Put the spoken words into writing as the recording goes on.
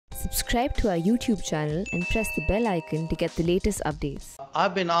Subscribe to our YouTube channel and press the bell icon to get the latest updates.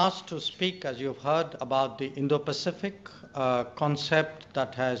 I've been asked to speak, as you've heard, about the Indo-Pacific concept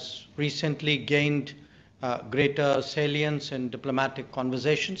that has recently gained greater salience in diplomatic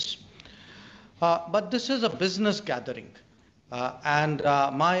conversations. But this is a business gathering, and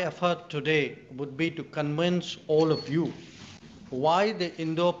my effort today would be to convince all of you why the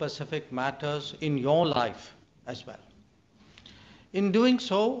Indo-Pacific matters in your life as well. In doing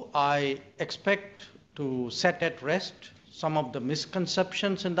so, I expect to set at rest some of the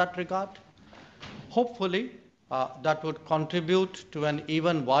misconceptions in that regard. Hopefully, that would contribute to an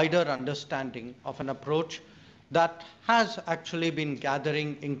even wider understanding of an approach that has actually been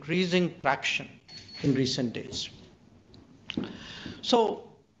gathering increasing traction in recent days. So,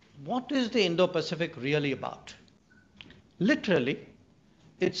 what is the Indo-Pacific really about? Literally,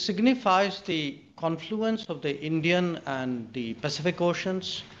 it signifies the confluence of the Indian and the Pacific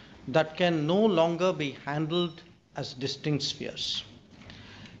Oceans that can no longer be handled as distinct spheres.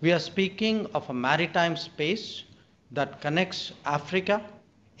 We are speaking of a maritime space that connects Africa,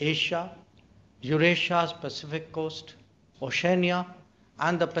 Asia, Eurasia's Pacific coast, Oceania,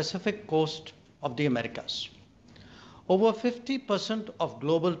 and the Pacific coast of the Americas. Over 50% of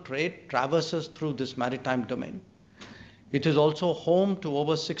global trade traverses through this maritime domain. It is also home to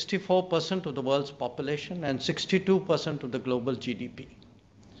over 64% of the world's population and 62% of the global GDP.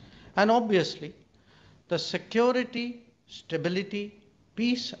 And obviously, the security, stability,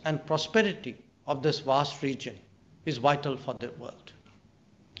 peace, and prosperity of this vast region is vital for the world.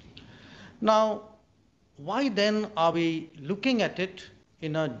 Now, why then are we looking at it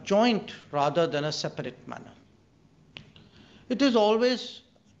in a joint rather than a separate manner? It is always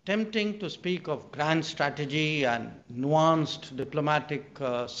tempting to speak of grand strategy and nuanced diplomatic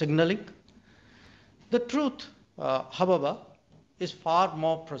signaling. The truth, however, is far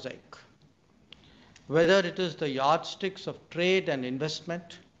more prosaic. Whether it is the yardsticks of trade and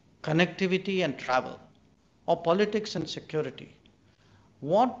investment, connectivity and travel, or politics and security,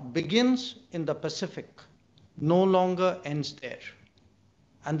 what begins in the Pacific no longer ends there.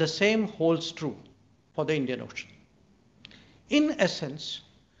 And the same holds true for the Indian Ocean. In essence,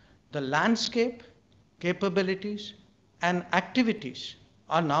 the landscape, capabilities, and activities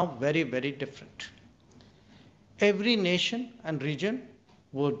are now very, very different. Every nation and region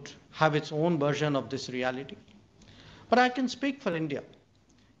would have its own version of this reality. But I can speak for India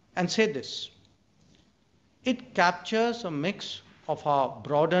and say this. It captures a mix of our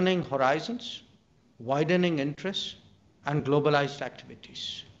broadening horizons, widening interests, and globalized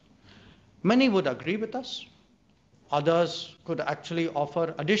activities. Many would agree with us. Others could actually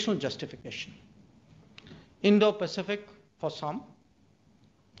offer additional justification. Indo-Pacific, for some,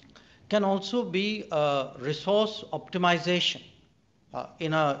 can also be a resource optimization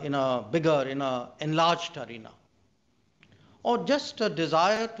in an enlarged arena, or just a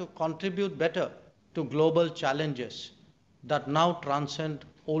desire to contribute better to global challenges that now transcend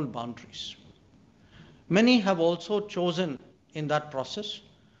old boundaries. Many have also chosen in that process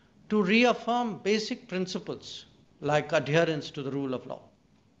to reaffirm basic principles like adherence to the rule of law.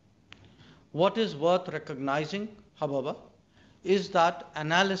 What is worth recognizing, however, is that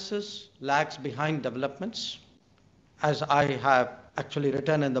analysis lags behind developments. As I have actually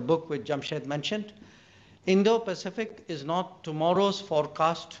written in the book which Jamshed mentioned, Indo-Pacific is not tomorrow's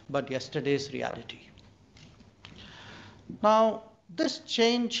forecast, but yesterday's reality. Now, this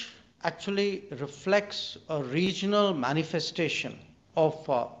change actually reflects a regional manifestation of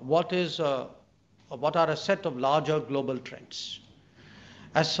what are a set of larger global trends.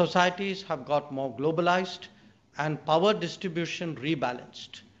 As societies have got more globalized and power distribution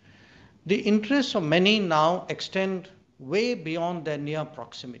rebalanced, the interests of many now extend way beyond their near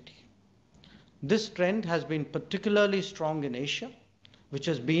proximity. This trend has been particularly strong in Asia, which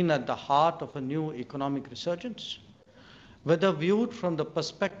has been at the heart of a new economic resurgence. Whether viewed from the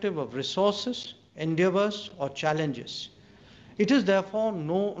perspective of resources, endeavors, or challenges, it is therefore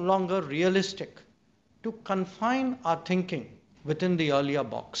no longer realistic to confine our thinking within the earlier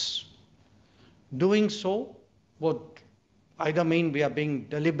box. Doing so would either mean we are being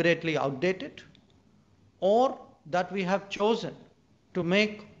deliberately outdated or that we have chosen to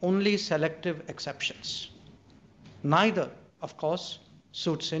make only selective exceptions. Neither, of course,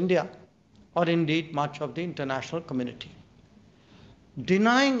 suits India or indeed much of the international community.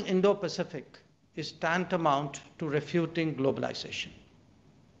 Denying Indo-Pacific is tantamount to refuting globalization.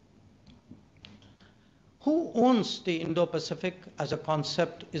 Who owns the Indo-Pacific as a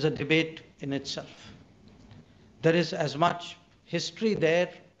concept is a debate in itself. There is as much history there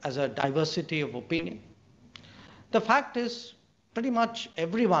as a diversity of opinion. The fact is pretty much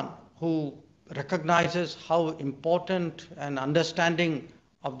everyone who recognizes how important an understanding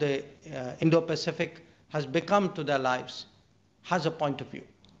of the Indo-Pacific has become to their lives has a point of view.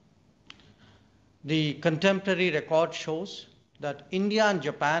 The contemporary record shows that India and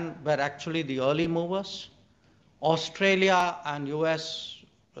Japan were actually the early movers, Australia and US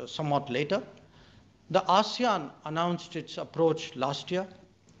somewhat later. The ASEAN announced its approach last year.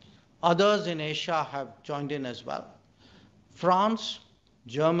 Others in Asia have joined in as well. France,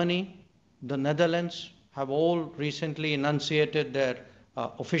 Germany, the Netherlands have all recently enunciated their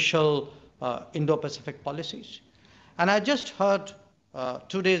official Indo-Pacific policies. And I just heard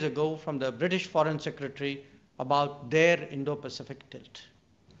 2 days ago from the British Foreign Secretary about their Indo-Pacific tilt.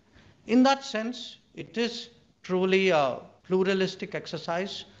 In that sense, it is truly a pluralistic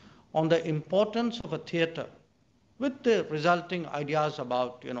exercise on the importance of a theater with the resulting ideas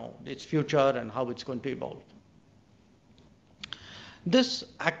about its future and how it's going to evolve. This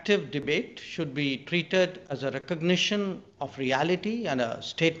active debate should be treated as a recognition of reality and a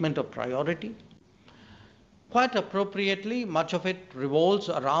statement of priority. Quite appropriately, much of it revolves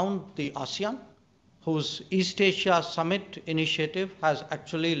around the ASEAN, whose East Asia Summit initiative has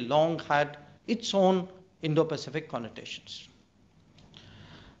actually long had its own Indo-Pacific connotations.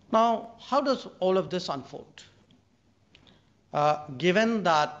 Now, how does all of this unfold? Given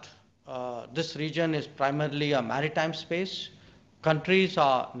that this region is primarily a maritime space, countries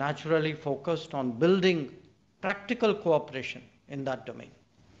are naturally focused on building practical cooperation in that domain.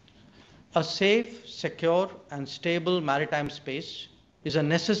 A safe, secure, and stable maritime space is a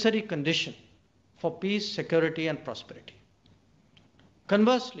necessary condition for peace, security, and prosperity.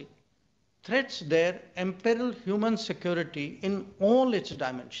 Conversely, threats there imperil human security in all its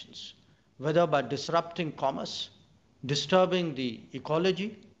dimensions, whether by disrupting commerce, disturbing the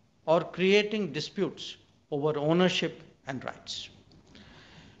ecology, or creating disputes over ownership and rights.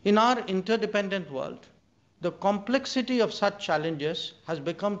 In our interdependent world, the complexity of such challenges has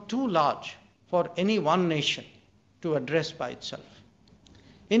become too large for any one nation to address by itself.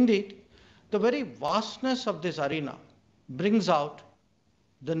 Indeed, the very vastness of this arena brings out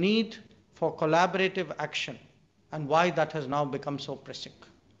the need for collaborative action and why that has now become so pressing.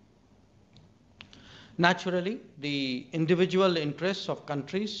 Naturally, the individual interests of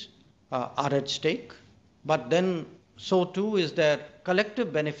countries are at stake, but then so too is their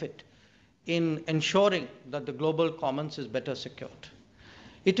collective benefit in ensuring that the global commons is better secured.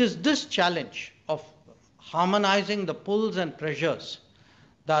 It is this challenge of harmonizing the pulls and pressures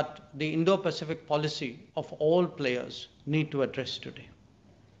that the Indo-Pacific policy of all players need to address today.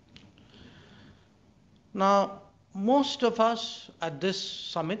 Now, most of us at this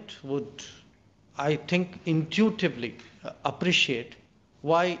summit would, I think, intuitively appreciate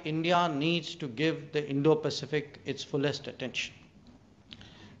why India needs to give the Indo-Pacific its fullest attention.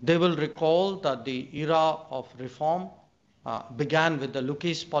 They will recall that the era of reform began with the Look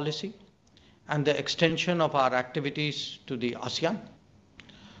East policy and the extension of our activities to the ASEAN.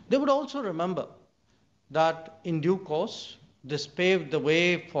 They would also remember that in due course, this paved the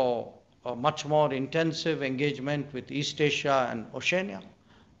way for a much more intensive engagement with East Asia and Oceania,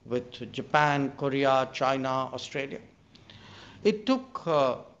 with Japan, Korea, China, Australia. It took,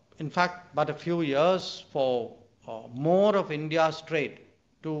 in fact, but a few years for more of India's trade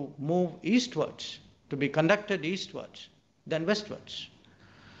to move eastwards, to be conducted eastwards than westwards.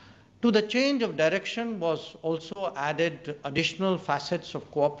 To the change of direction was also added additional facets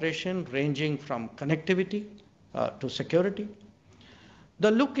of cooperation ranging from connectivity to security. The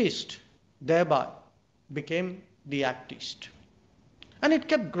Look East thereby became the Act East. And it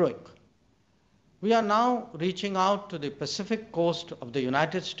kept growing. We are now reaching out to the Pacific coast of the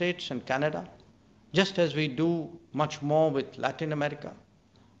United States and Canada, just as we do much more with Latin America.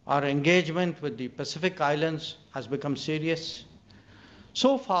 Our engagement with the Pacific Islands has become serious.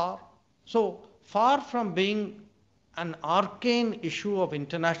 So far from being an arcane issue of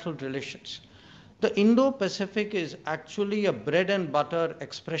international relations, the Indo-Pacific is actually a bread and butter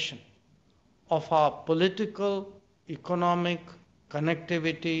expression of our political, economic,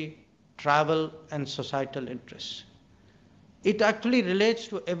 connectivity, travel, and societal interests. It actually relates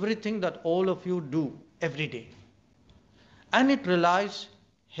to everything that all of you do every day. And it relies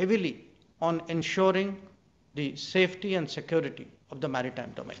heavily on ensuring the safety and security of the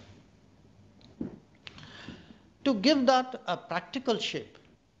maritime domain. To give that a practical shape,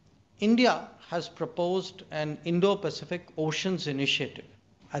 India has proposed an Indo-Pacific Oceans Initiative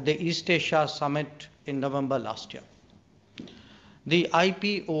at the East Asia Summit in November last year. The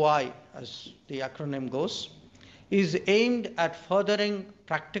IPOI, as the acronym goes, is aimed at furthering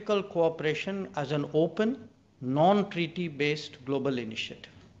practical cooperation as an open, non-treaty based global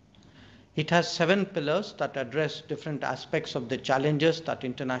initiative. It has 7 pillars that address different aspects of the challenges that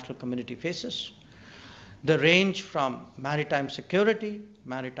international community faces. They range from maritime security,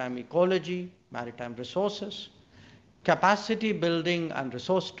 maritime ecology, maritime resources, capacity building and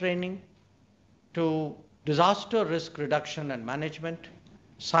resource training, to disaster risk reduction and management,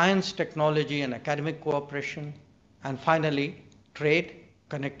 science, technology, and academic cooperation, and finally, trade,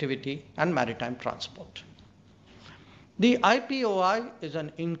 connectivity, and maritime transport. The IPOI is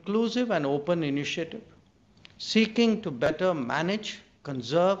an inclusive and open initiative seeking to better manage,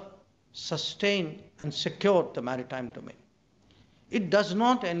 conserve, sustain, and secure the maritime domain. It does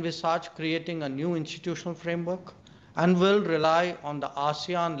not envisage creating a new institutional framework and will rely on the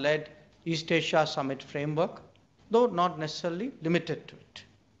ASEAN-led East Asia Summit framework, though not necessarily limited to it.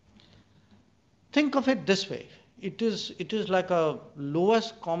 Think of it this way. It is like a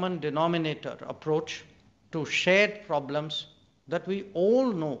lowest common denominator approach to shared problems that we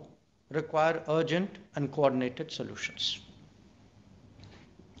all know require urgent and coordinated solutions.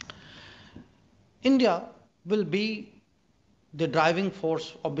 India will be the driving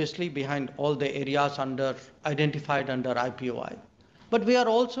force, obviously, behind all the areas identified under IPOI. But we are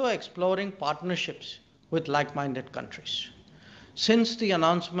also exploring partnerships with like-minded countries. Since the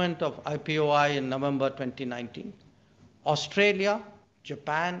announcement of IPOI in November 2019, Australia,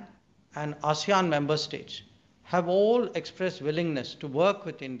 Japan, and ASEAN member states have all expressed willingness to work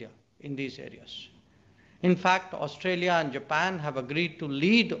with India in these areas. In fact, Australia and Japan have agreed to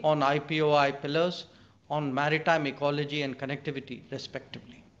lead on IPOI pillars on maritime ecology and connectivity,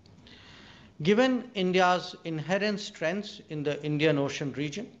 respectively. Given India's inherent strengths in the Indian Ocean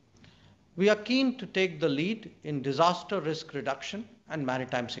region, we are keen to take the lead in disaster risk reduction and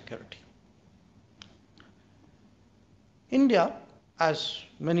maritime security. India, as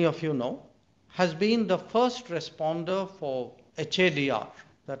many of you know, has been the first responder for HADR,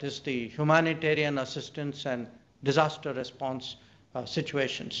 that is the humanitarian assistance and disaster response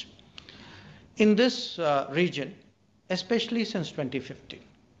situations, in this region, especially since 2015.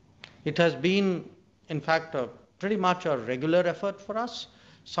 It has been, in fact, pretty much a regular effort for us,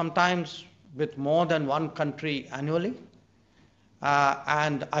 sometimes with more than one country annually.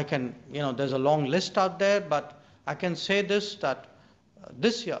 And I can, there's a long list out there, but I can say this, that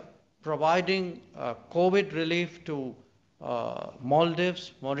this year, providing COVID relief to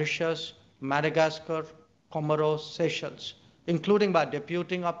Maldives, Mauritius, Madagascar, Comoros, Seychelles, including by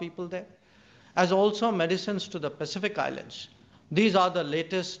deputing our people there, as also medicines to the Pacific Islands. These are the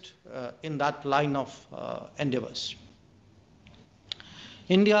latest in that line of endeavors.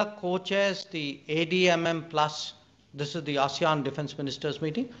 India co-chairs the ADMM Plus, this is the ASEAN Defense Ministers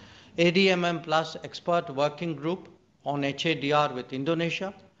meeting, ADMM Plus expert working group on HADR with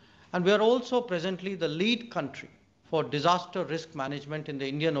Indonesia. And we are also presently the lead country for disaster risk management in the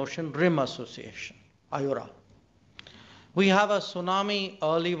Indian Ocean Rim Association, IORA. We have a tsunami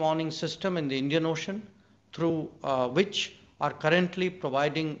early warning system in the Indian Ocean through which are currently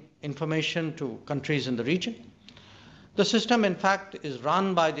providing information to countries in the region. The system, in fact, is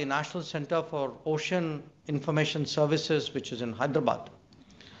run by the National Center for Ocean Information Services, which is in Hyderabad.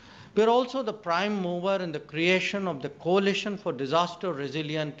 We are also the prime mover in the creation of the Coalition for Disaster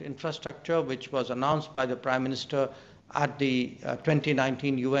Resilient Infrastructure, which was announced by the Prime Minister at the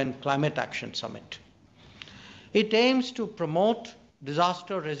 2019 UN Climate Action Summit. It aims to promote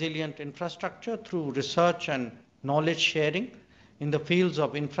disaster resilient infrastructure through research and knowledge sharing in the fields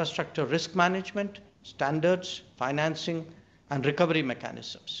of infrastructure risk management, standards, financing, and recovery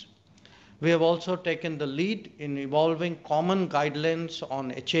mechanisms. We have also taken the lead in evolving common guidelines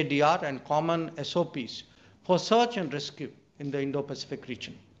on HADR and common SOPs for search and rescue in the Indo-Pacific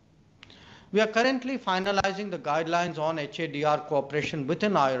region. We are currently finalizing the guidelines on HADR cooperation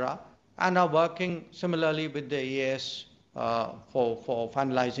within IRA and are working similarly with the EAS for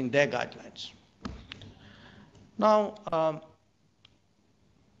finalizing their guidelines. Now,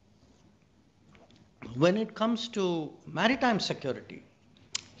 when it comes to maritime security,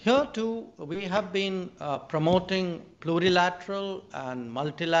 here too we have been promoting plurilateral and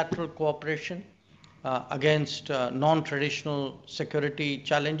multilateral cooperation against non-traditional security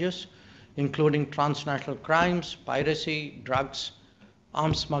challenges, including transnational crimes, piracy, drugs,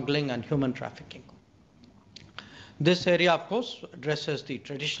 arms smuggling, and human trafficking. This area, of course, addresses the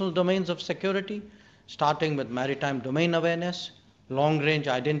traditional domains of security, starting with maritime domain awareness, long-range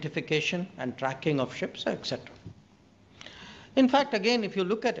identification and tracking of ships, etc. In fact, again, if you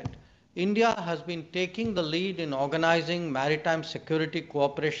look at it, India has been taking the lead in organizing maritime security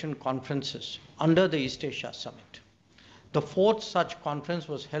cooperation conferences under the East Asia Summit. The 4th such conference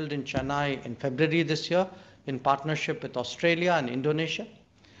was held in Chennai in February this year, in partnership with Australia and Indonesia.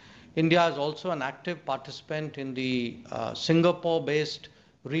 India is also an active participant in the Singapore-based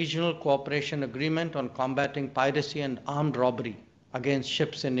Regional Cooperation Agreement on combating piracy and armed robbery against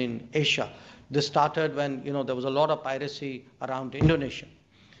ships in Asia. This started when there was a lot of piracy around Indonesia.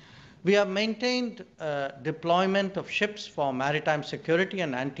 We have maintained deployment of ships for maritime security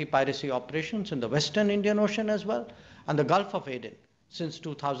and anti-piracy operations in the Western Indian Ocean as well, and the Gulf of Aden since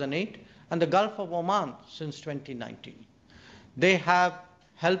 2008, and the Gulf of Oman since 2019. They have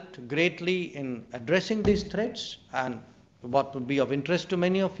helped greatly in addressing these threats and what would be of interest to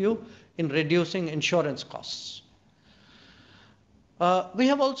many of you in reducing insurance costs. We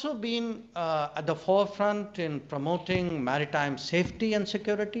have also been at the forefront in promoting maritime safety and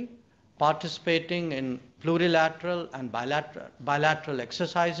security, participating in plurilateral and bilateral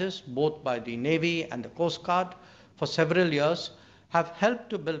exercises, both by the Navy and the Coast Guard, for several years, have helped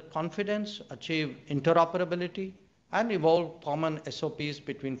to build confidence, achieve interoperability, and evolve common SOPs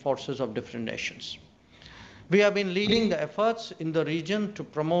between forces of different nations. We have been leading the efforts in the region to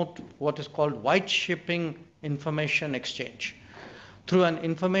promote what is called white shipping information exchange through an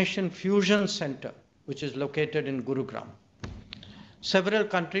information fusion center, which is located in Gurugram. Several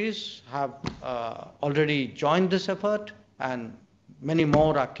countries have already joined this effort, and many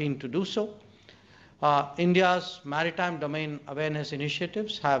more are keen to do so. India's maritime domain awareness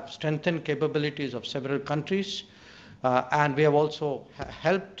initiatives have strengthened capabilities of several countries, and we have also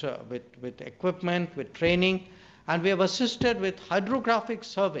helped with equipment, with training, and we have assisted with hydrographic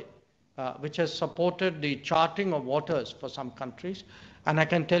survey, which has supported the charting of waters for some countries. And I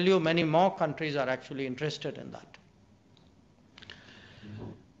can tell you many more countries are actually interested in that.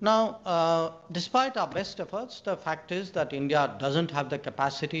 Now, despite our best efforts, the fact is that India doesn't have the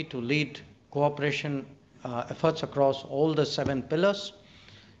capacity to lead cooperation efforts across all the 7 pillars.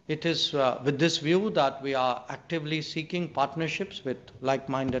 It is with this view that we are actively seeking partnerships with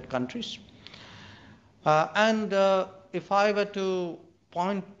like-minded countries. If I were to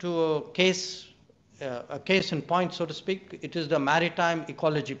point to a case in point, so to speak, it is the maritime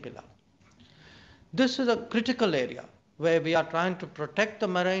ecology pillar. This is a critical area where we are trying to protect the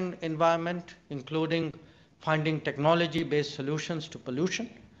marine environment, including finding technology-based solutions to pollution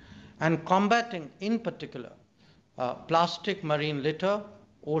and combating, in particular, plastic marine litter,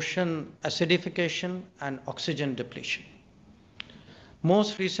 ocean acidification, and oxygen depletion.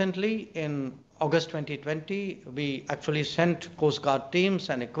 Most recently, in August 2020, we actually sent Coast Guard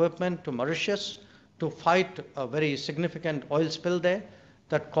teams and equipment to Mauritius to fight a very significant oil spill there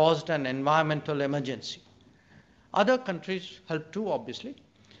that caused an environmental emergency. Other countries helped too, obviously.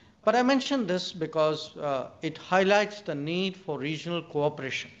 But I mention this because it highlights the need for regional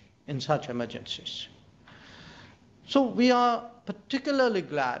cooperation in such emergencies. So we are particularly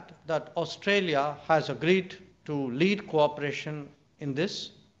glad that Australia has agreed to lead cooperation in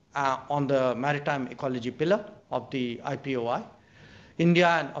this on the maritime ecology pillar of the IPOI. India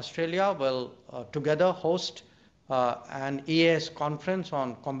and Australia will together host an EAS conference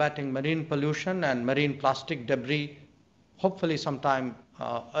on combating marine pollution and marine plastic debris, hopefully sometime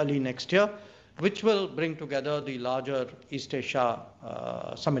early next year, which will bring together the larger East Asia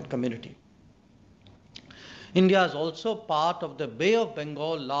summit community. India is also part of the Bay of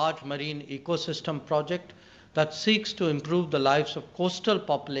Bengal Large Marine Ecosystem Project that seeks to improve the lives of coastal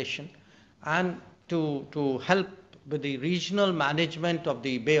population and to help with the regional management of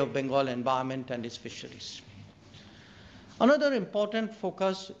the Bay of Bengal environment and its fisheries. Another important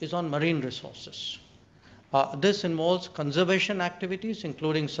focus is on marine resources. This involves conservation activities,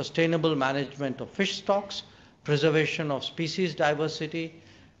 including sustainable management of fish stocks, preservation of species diversity,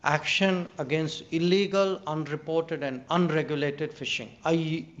 action against illegal, unreported, and unregulated fishing,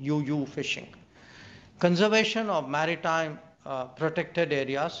 IUU fishing, conservation of maritime protected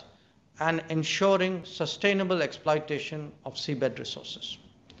areas, and ensuring sustainable exploitation of seabed resources.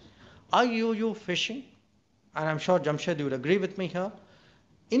 IUU fishing, and I'm sure Jamshed would agree with me here,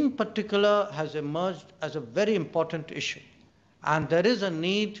 in particular has emerged as a very important issue, and there is a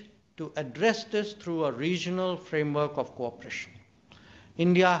need to address this through a regional framework of cooperation.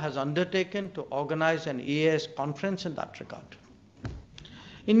 India has undertaken to organize an EAS conference in that regard.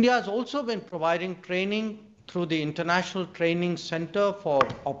 India has also been providing training through the International Training Center for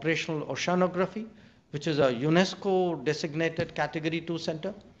Operational Oceanography, which is a UNESCO designated Category 2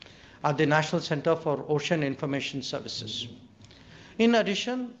 center at the National Center for Ocean Information Services. In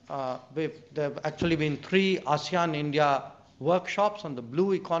addition, there have actually been 3 ASEAN-India workshops on the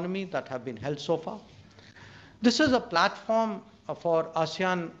blue economy that have been held so far. This is a platform for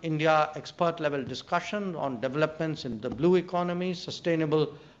ASEAN-India expert-level discussion on developments in the blue economy,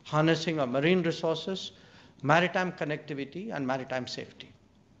 sustainable harnessing of marine resources, maritime connectivity, and maritime safety.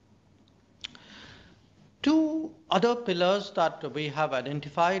 Two other pillars that we have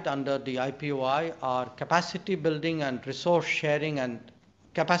identified under the IPOI are capacity building, resource sharing,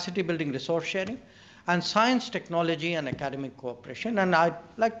 and science, technology, and academic cooperation. And I'd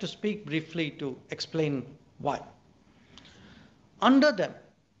like to speak briefly to explain why. Under them,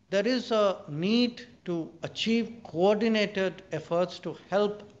 there is a need to achieve coordinated efforts to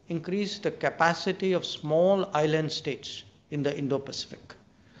help increase the capacity of small island states in the Indo-Pacific,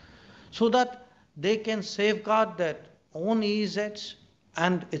 so that they can safeguard their own EEZs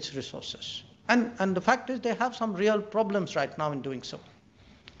and its resources. And the fact is they have some real problems right now in doing so.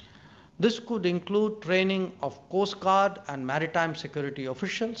 This could include training of Coast Guard and maritime security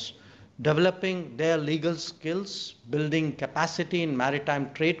officials, developing their legal skills, building capacity in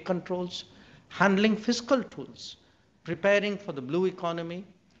maritime trade controls, handling fiscal tools, preparing for the blue economy,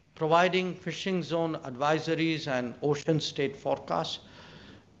 providing fishing zone advisories and ocean state forecasts,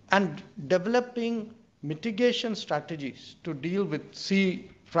 and developing mitigation strategies to deal with sea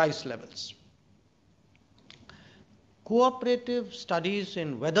rise levels. Cooperative studies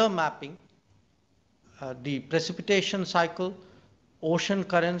in weather mapping, the precipitation cycle, ocean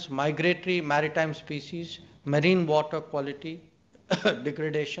currents, migratory maritime species, marine water quality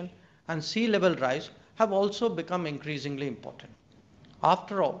degradation, and sea level rise have also become increasingly important.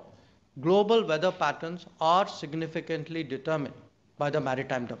 After all, global weather patterns are significantly determined by the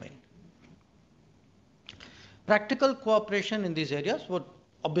maritime domain. Practical cooperation in these areas would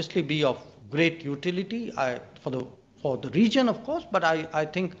obviously be of great utility for the region, of course, but I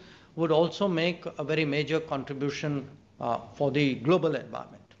think would also make a very major contribution for the global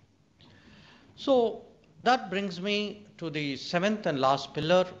environment. So that brings me to the seventh and last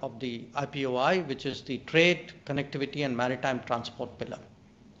pillar of the IPOI, which is the trade, connectivity, and maritime transport pillar.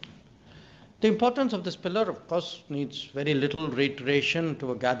 The importance of this pillar, of course, needs very little reiteration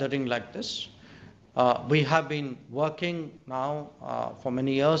to a gathering like this. We have been working now for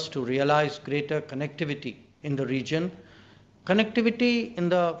many years to realize greater connectivity in the region, connectivity in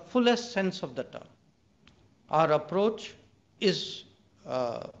the fullest sense of the term. Our approach is,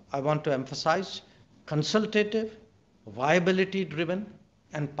 I want to emphasize, consultative, viability-driven,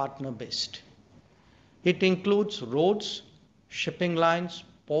 and partner-based. It includes roads, shipping lines,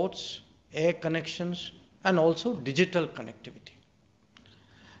 ports, air connections, and also digital connectivity.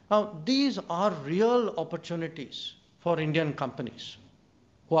 Now, these are real opportunities for Indian companies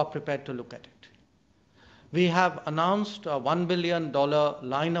who are prepared to look at it. We have announced a $1 billion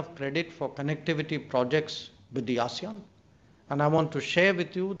line of credit for connectivity projects with the ASEAN. And I want to share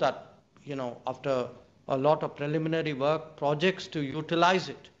with you that, after a lot of preliminary work, projects to utilize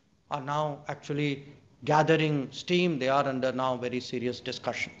it are now actually gathering steam. They are under now very serious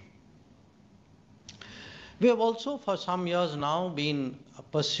discussion. We have also for some years now been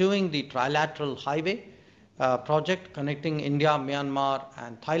pursuing the trilateral highway project connecting India, Myanmar,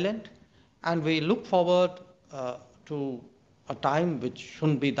 and Thailand. And we look forward to a time which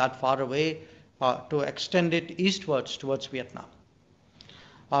shouldn't be that far away to extend it eastwards towards Vietnam.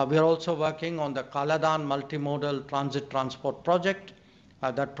 We are also working on the Kaladan multimodal transit transport project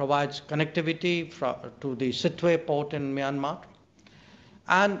that provides connectivity to the Sitwe port in Myanmar.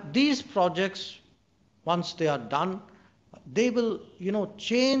 And these projects, once they are done, they will,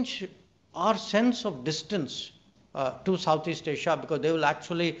 change our sense of distance to Southeast Asia, because they will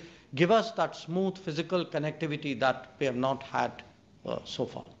actually give us that smooth physical connectivity that we have not had so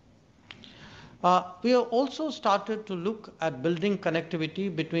far. We have also started to look at building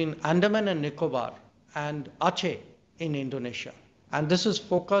connectivity between Andaman and Nicobar and Aceh in Indonesia. And this is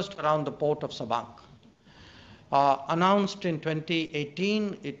focused around the port of Sabang. Announced in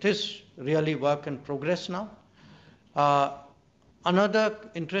 2018, it is really work in progress now. Another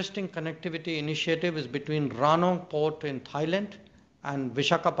interesting connectivity initiative is between Ranong port in Thailand and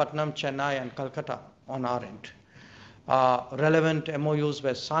Visakhapatnam, Chennai, and Calcutta on our end. Relevant MOUs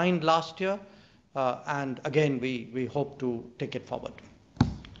were signed last year, and again, we hope to take it forward.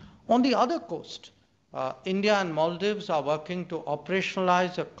 On the other coast, India and Maldives are working to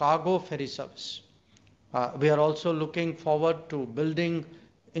operationalize a cargo ferry service. We are also looking forward to building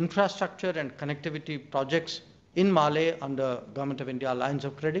infrastructure and connectivity projects in Malé under Government of India lines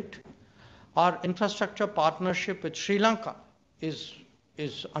of credit. Our infrastructure partnership with Sri Lanka is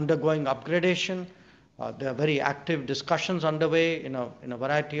undergoing upgradation. There are very active discussions underway in a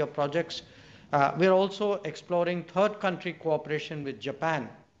variety of projects. We are also exploring third country cooperation with Japan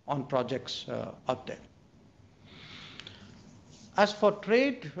on projects out there. As for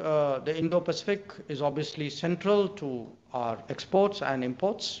trade, the Indo-Pacific is obviously central to our exports and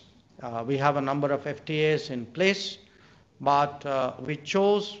imports. We have a number of FTAs in place, but we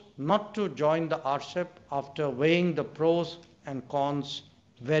chose not to join the RCEP after weighing the pros and cons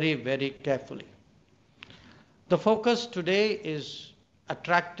very, very carefully. The focus today is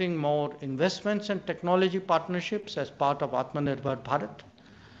attracting more investments and technology partnerships as part of Atmanirbhar Bharat.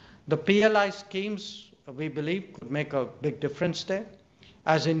 The PLI schemes, we believe, could make a big difference there,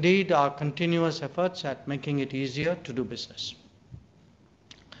 as indeed our continuous efforts at making it easier to do business.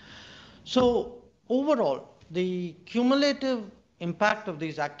 So overall, the cumulative impact of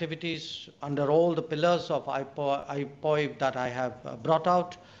these activities under all the pillars of IPOI that I have brought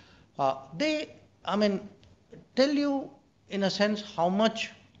out, tell you in a sense how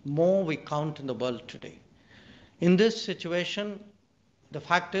much more we count in the world today. In this situation, the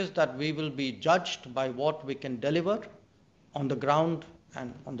fact is that we will be judged by what we can deliver on the ground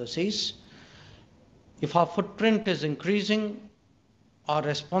and on the seas. If our footprint is increasing, our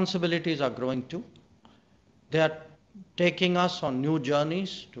responsibilities are growing too. They are taking us on new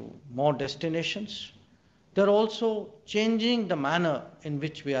journeys to more destinations. They're also changing the manner in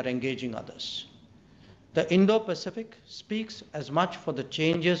which we are engaging others. The Indo-Pacific speaks as much for the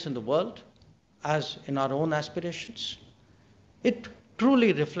changes in the world as in our own aspirations. It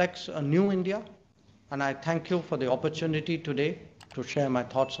truly reflects a new India, and I thank you for the opportunity today to share my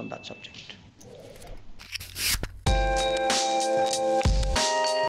thoughts on that subject.